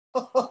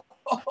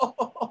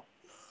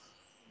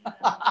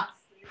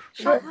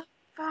Shut the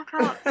fuck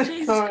up.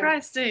 Jesus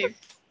Christ, Steve.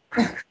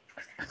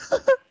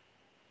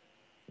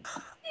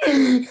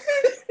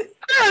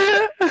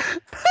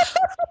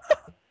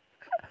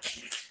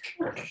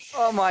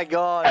 Oh my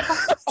god.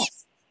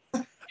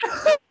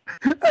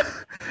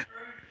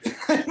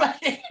 Oh my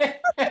god.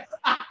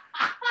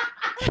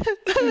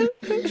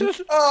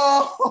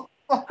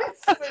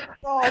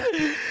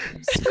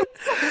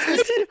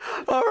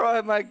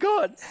 Alright, my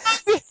god.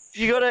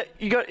 You gotta,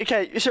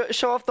 okay,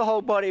 show off the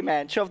whole body,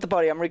 man. Show off the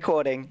body, I'm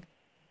recording.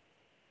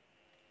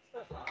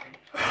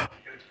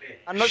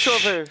 I'm not sure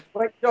who.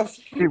 Wait, Josh,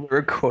 We're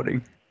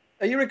recording.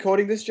 are you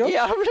recording this, Josh?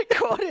 Yeah, I'm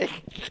recording.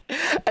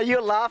 And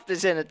your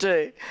laughter's in it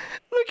too.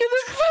 Look at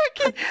the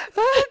fucking...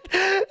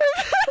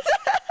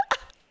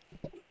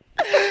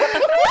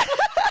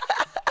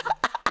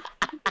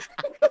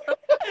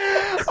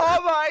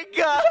 Oh my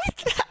god!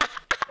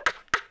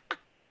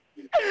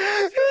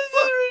 This is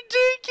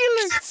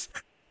ridiculous!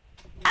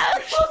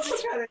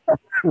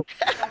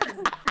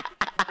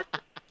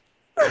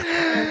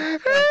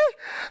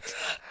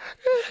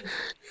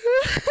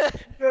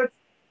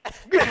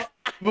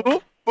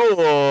 Oh.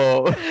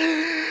 Oh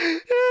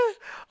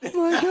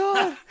my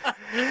god! I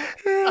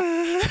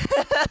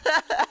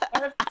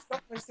have to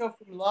stop myself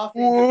from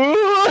laughing.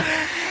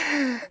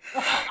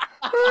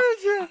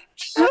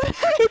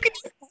 Look at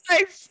his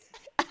face.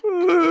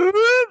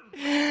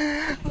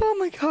 Oh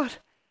my god!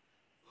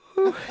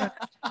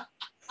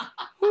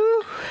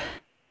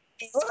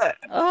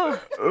 Oh,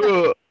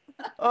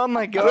 oh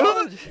my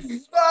god!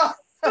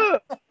 Oh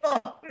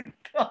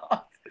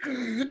god.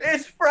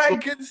 It's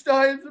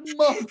Frankenstein's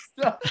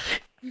monster.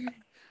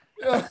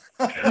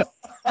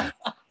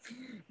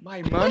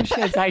 My mum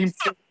says I'm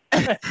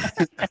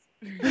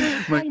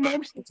My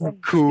mum says I'm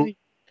cool.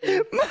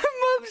 My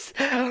mum's.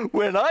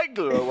 When I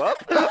grow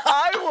up,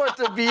 I want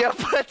to be a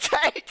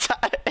potato.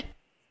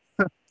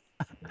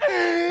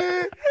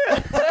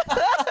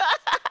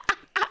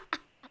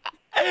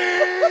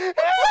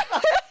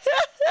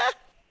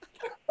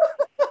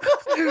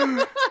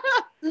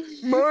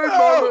 My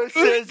mama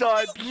says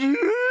I'm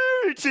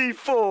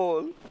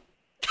beautiful.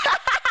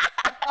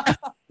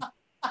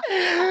 Look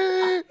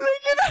at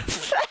that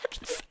fat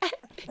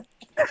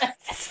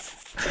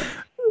face.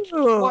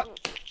 What?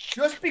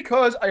 Just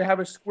because I have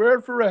a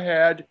square for a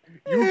head,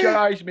 you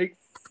guys make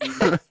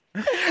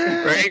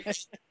Right?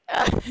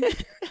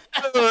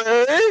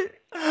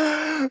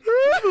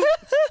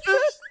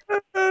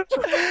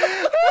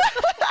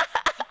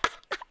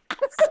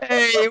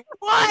 Hey,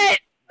 what?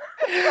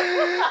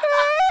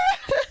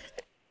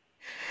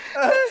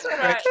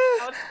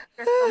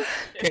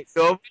 Okay,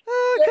 go.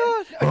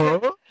 Oh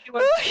god.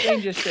 what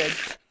Jane just said.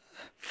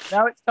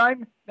 Now it's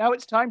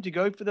time to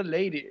go for the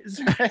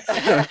ladies.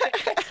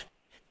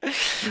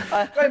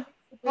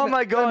 Oh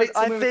my god!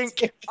 I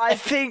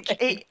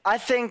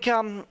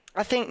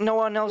think no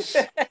one else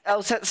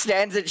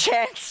stands a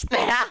chance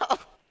now.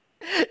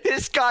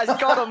 This guy's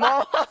got them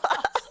all. Look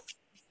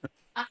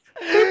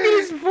at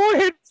his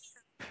forehead.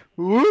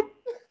 Whoop.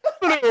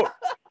 Whoop.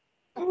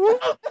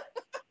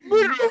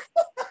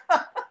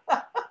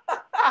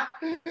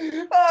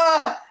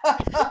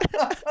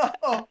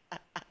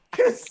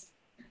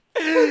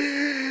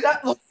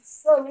 That looks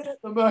so in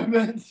at the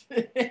moment.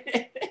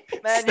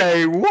 Man,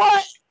 Say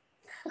what?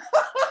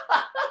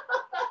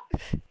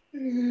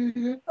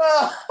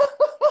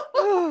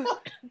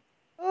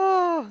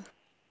 oh,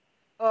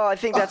 I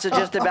think that's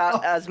just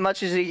about as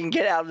much as we can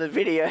get out of the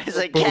video as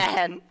I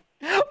can.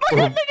 Oh my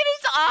god, look at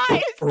his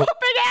eyes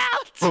popping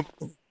out!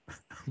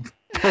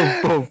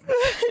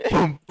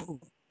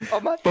 Oh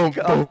my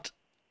god.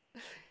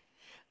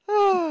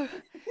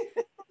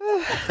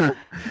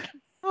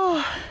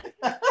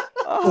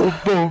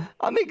 Oh,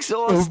 I'm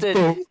exhausted.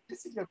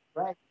 This is a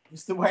prank.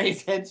 It's the way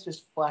his head's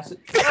just flaccid.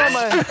 Oh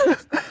my.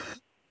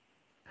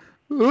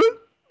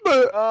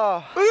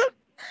 Oh.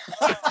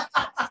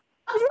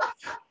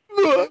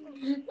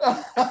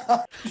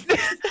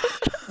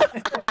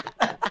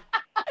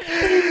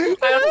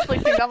 I honestly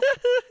think I'm...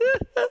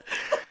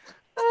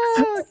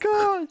 Oh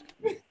god.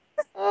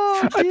 Oh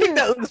I think dear.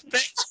 that was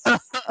better.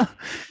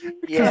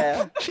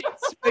 Yeah.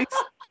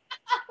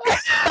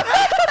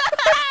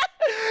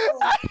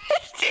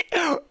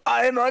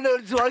 I'm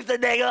Arnold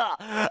Schwarzenegger.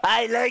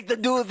 I like to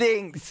do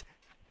things.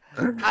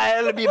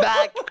 I'll be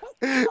back.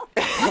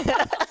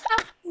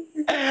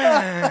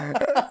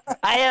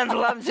 I am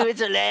from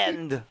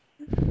Switzerland.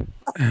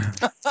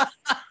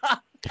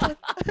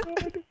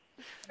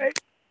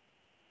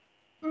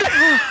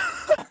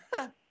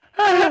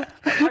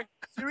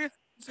 Serious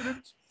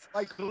incident.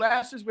 My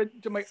glasses went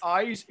into my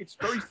eyes. It's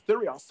very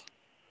serious.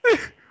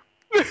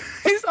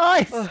 His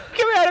eyes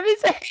come out of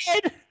his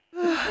head.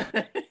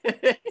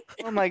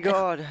 Oh my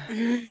god.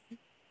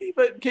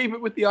 Keep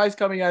it with the eyes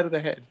coming out of the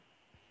head.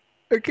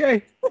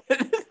 Okay.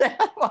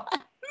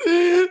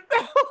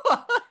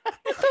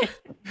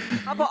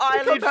 Upper Click on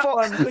eyelid that for...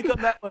 one. Click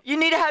on that one. You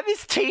need to have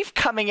his teeth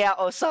coming out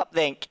or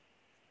something.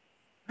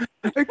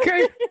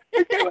 Okay.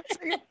 Okay, one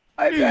second.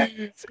 I'm back.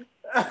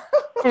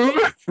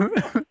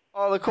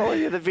 the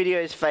quality of the video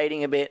is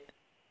fading a bit.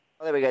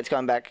 Oh, there we go. It's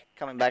coming back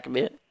a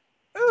bit.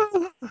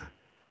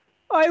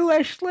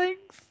 Eyelash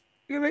length.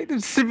 You make them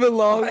super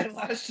long.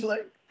 Eyelash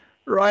length.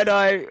 Right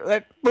eye,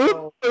 left.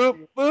 Boop,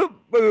 boop, boop,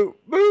 boop,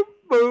 boop,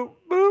 boop,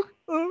 boop,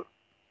 boop.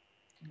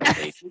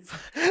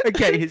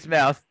 Okay, his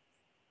mouth.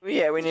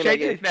 Yeah, we need to Shake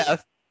make his it.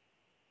 mouth.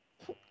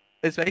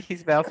 Let's make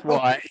his mouth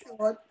wide.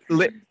 God.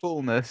 Lip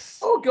fullness.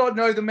 Oh God,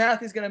 no! The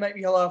mouth is gonna make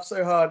me laugh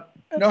so hard.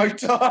 No,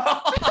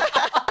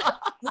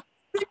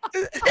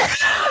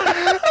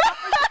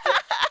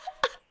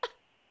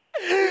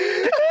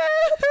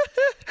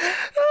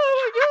 Oh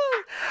my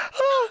god!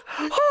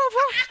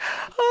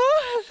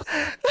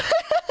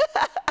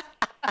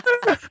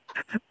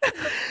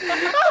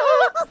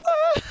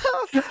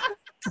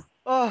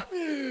 Oh,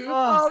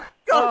 oh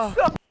God!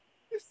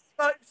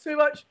 Stop. It's too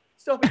much.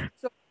 Stop it!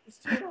 Stop. It's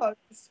too much.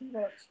 It's too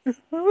much.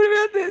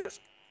 What about this?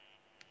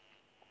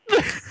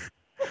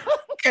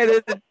 Okay,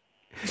 there's a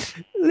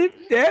lip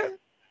down.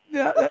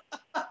 No,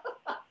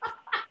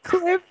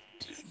 cleft.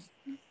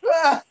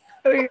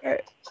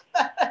 Okay.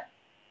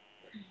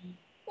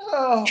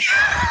 Oh.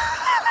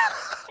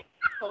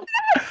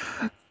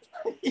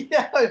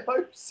 Yeah, I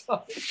hope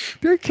so.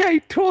 Okay,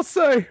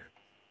 torso.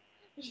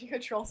 You should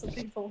control some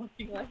people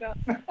looking like that.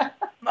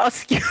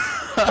 Muscular.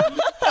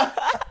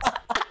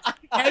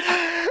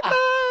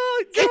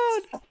 oh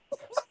god!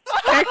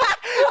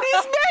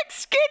 His neck's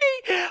skinny.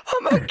 Oh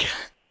my god!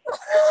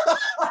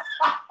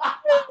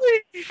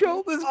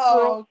 Shoulders broad.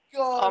 Oh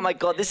God. Oh my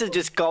god! This is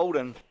just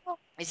golden.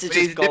 This is But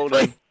he's just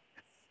golden.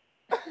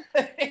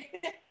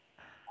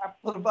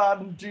 Apple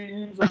bottom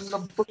jeans.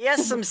 He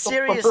has some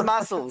serious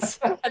muscles.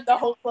 And the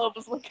whole club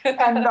was looking at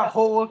And the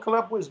whole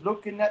club was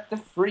looking at the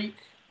freak.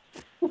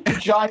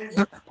 Giant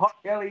pot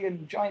belly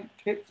and giant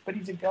tits, but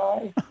he's a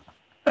guy.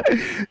 Look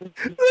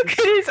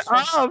at his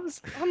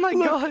arms. Oh my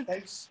god!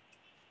 Face.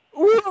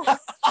 Look at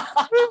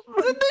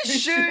the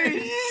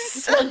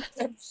shoes.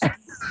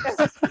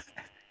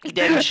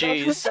 Them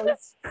shoes.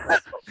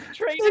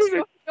 Train is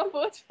walking your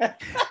foot.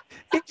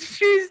 His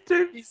shoes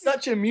do. He's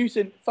such a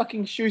mutant.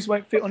 Fucking shoes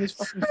won't fit on his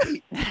fucking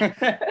feet. So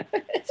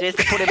he has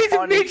to put him His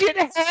on. midget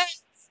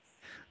hands.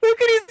 Look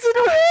at his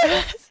little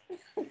hands.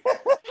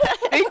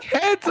 Big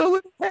hands on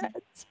his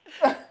hands.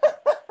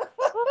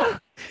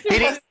 He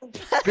needs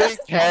big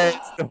hands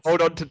to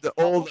hold on to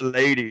all the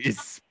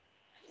ladies.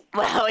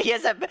 Wow, he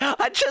has a.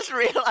 I just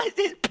realised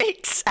his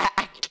big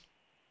sack.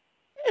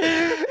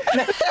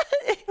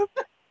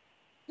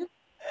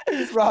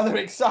 He's rather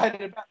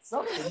excited about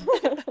something.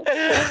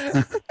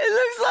 It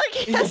looks like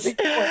he has. He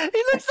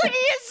looks like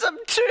he has some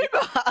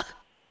tumour.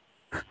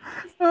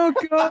 Oh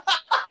god.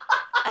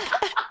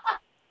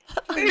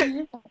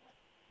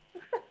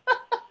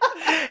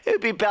 He'll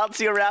be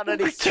bouncing around on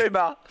his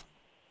tumour.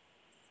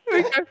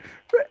 I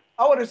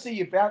want to see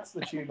you bounce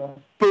the tumour.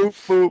 Boop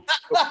boop.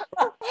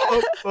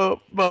 Boop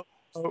boop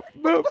boop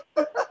boop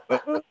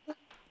boop.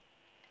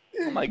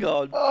 Oh my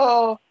god.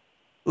 Oh.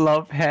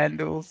 Love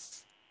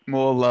handles.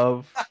 More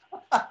love.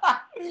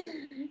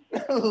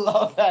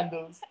 Love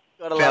handles.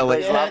 Gotta love Belly.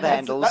 those Yeah, love that's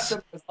handles. that's a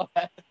love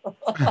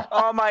handle.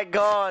 Oh my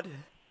god.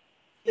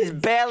 His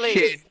belly.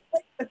 Shit.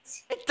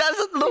 It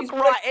doesn't look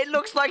right. It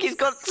looks like he's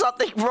got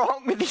something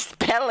wrong with his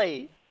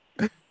belly.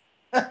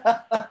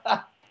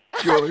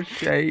 Your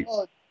shape.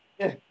 Oh,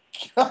 yeah.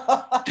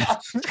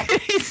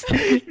 His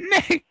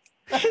neck.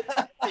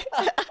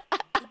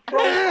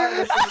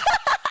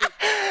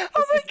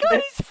 Oh my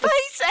god, his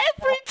face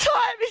every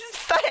time, his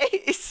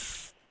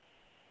face.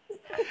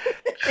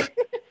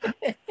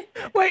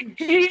 Wait,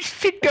 you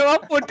should go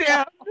up or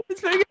down.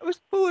 Let's make it. Let's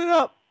pull it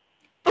up.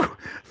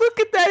 Look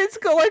at that. It's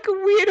got like a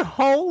weird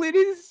hole in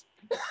his.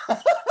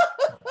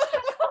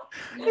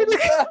 It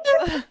looks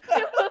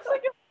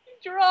like a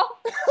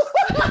giraffe.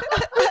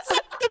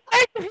 The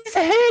back of his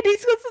head.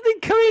 He's got something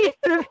coming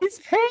out of his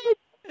head.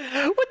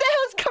 What the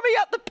hell's coming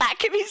out the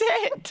back of his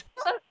head?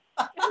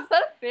 Is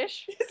that a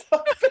fish? It's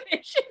a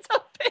fish. It's a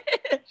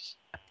fish.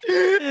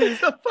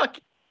 It's a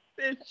fucking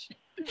fish.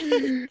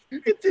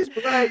 It's his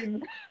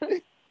brain.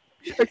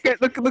 Okay,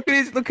 look at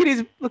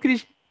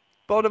his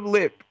bottom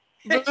lip.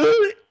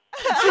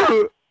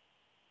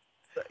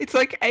 It's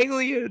like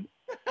alien.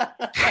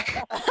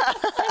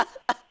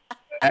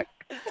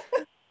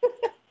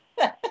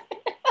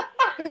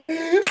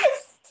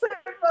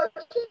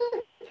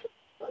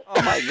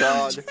 Oh my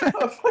god.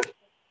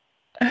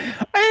 I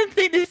didn't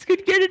think this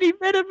could get any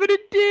better, but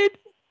it did.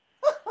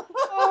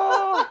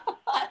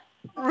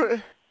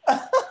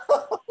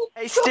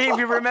 Hey Steve,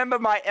 you remember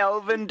my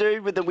elven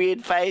dude with the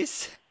weird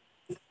face?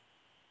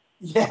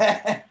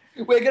 Yeah,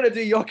 we're gonna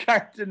do your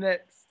character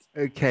next.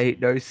 Okay,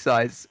 no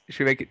size. Should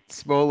we make it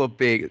small or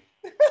big?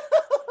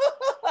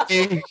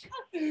 Big.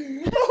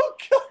 Oh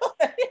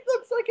god, it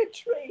looks like a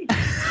tree.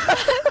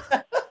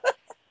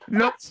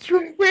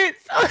 Nostril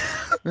width.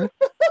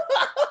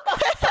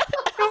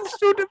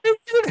 Nostril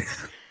dimension.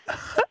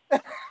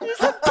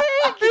 It's a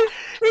pig!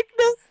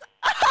 Thickness.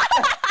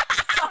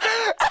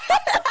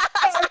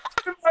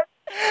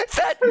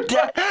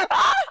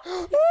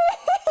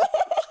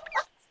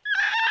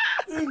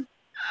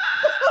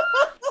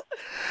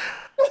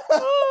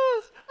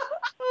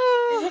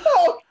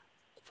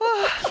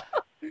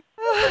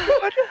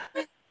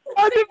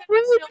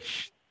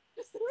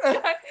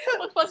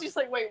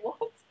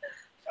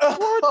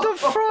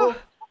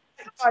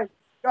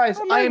 Guys,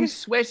 Oh I my am God.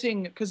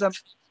 sweating because I'm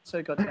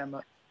so goddamn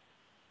much.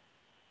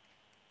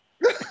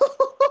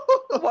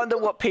 I wonder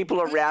what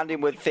people around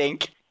him would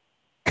think.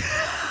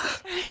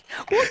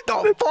 What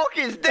the fuck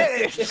is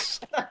this?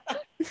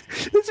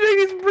 Let's make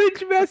his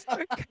bridge mess.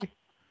 Okay.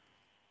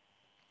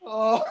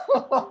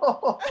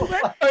 Oh.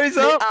 Nose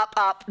up.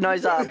 Up,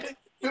 nose up.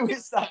 Who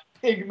is that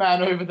pig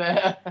man over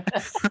there?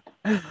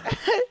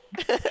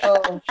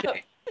 Oh,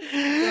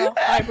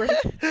 Hybrid.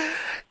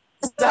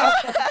 is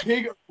that a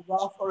pig, a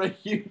giraffe, or a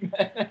human?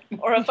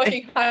 Or a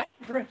fucking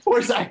hybrid. Or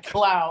is that a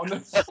clown?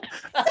 His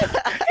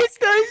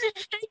nose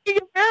is shaking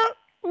about.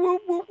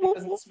 Whoop, whoop, It whoop,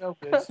 doesn't whoop. smell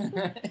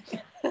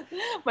good.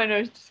 My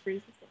nose just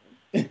freezes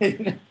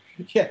something.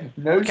 Yeah,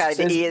 no. Okay,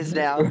 the ears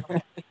now.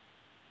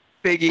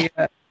 Big ear.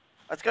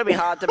 It's gonna be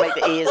hard to make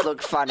the ears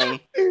look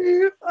funny.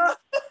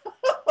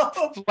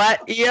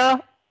 Flat ear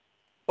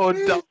or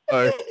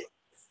Dumbo?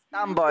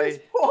 Dumbo.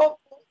 Poor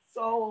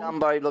soul.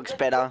 Dumbo looks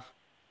better.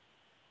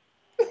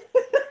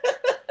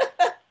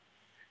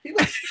 He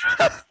looks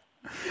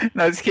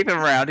No, just keep him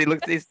around. He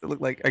looks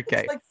like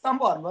okay. like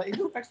someone. Like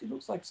actually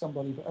looks like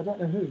somebody, but I don't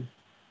know who.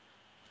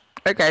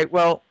 Okay,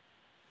 well,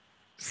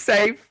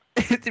 safe.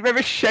 Do you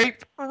remember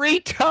shape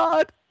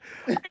retard?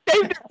 I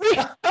named it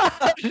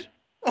retard.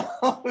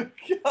 Oh god.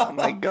 Oh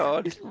my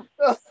god.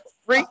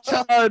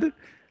 Retard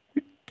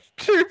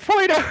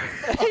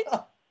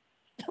 2.0.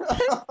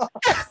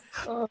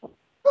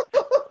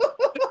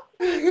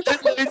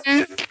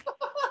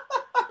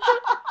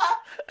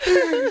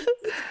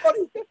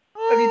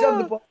 Have you done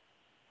the bo-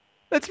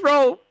 Let's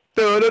roll.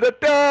 Da, da, da,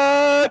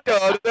 da,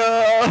 da,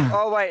 da.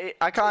 Oh wait,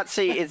 I can't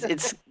see.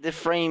 It's the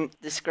frame.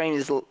 The screen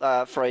is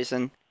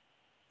frozen.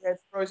 Yeah,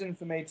 it's frozen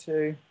for me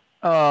too.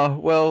 Oh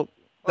well,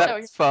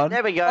 that's fun.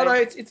 There we Oh no, go.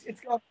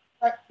 it's gone.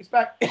 It's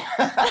back.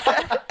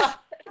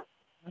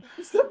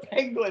 It's the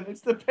penguin.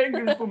 It's the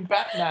penguin from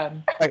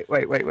Batman.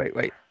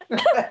 Wait.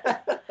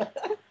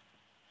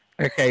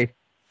 Okay.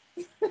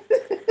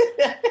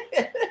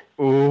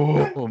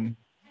 Ooh.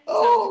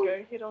 Oh,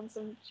 Go hit on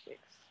some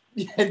chicks.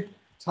 yeah.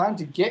 Time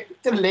to get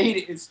the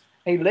ladies.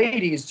 Hey,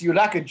 ladies, do you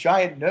like a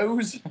giant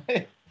nose?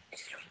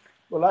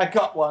 Well, I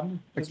got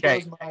one. Okay.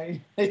 As well as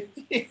my. Do,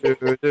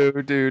 do, do,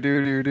 do, do,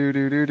 do,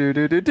 do, do,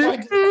 do, do,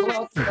 Trying to do. pull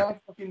out my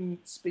fucking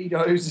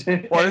speedos.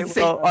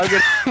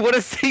 Want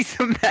to see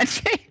some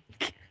magic?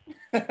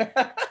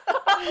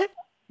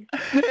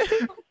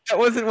 That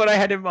wasn't what I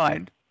had in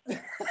mind.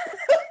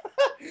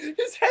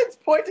 His head's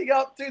pointing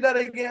up. Do that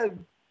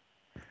again.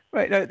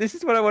 Wait, no, this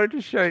is what I wanted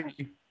to show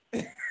you.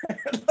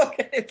 Look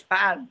at his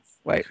hands.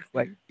 Wait.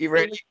 You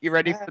ready? You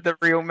ready for the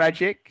real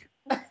magic?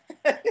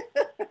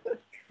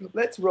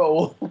 Let's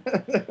roll.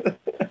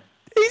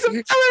 He's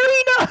a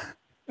ballerina.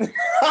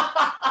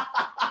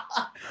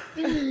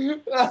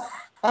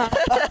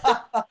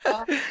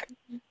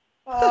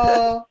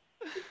 Oh.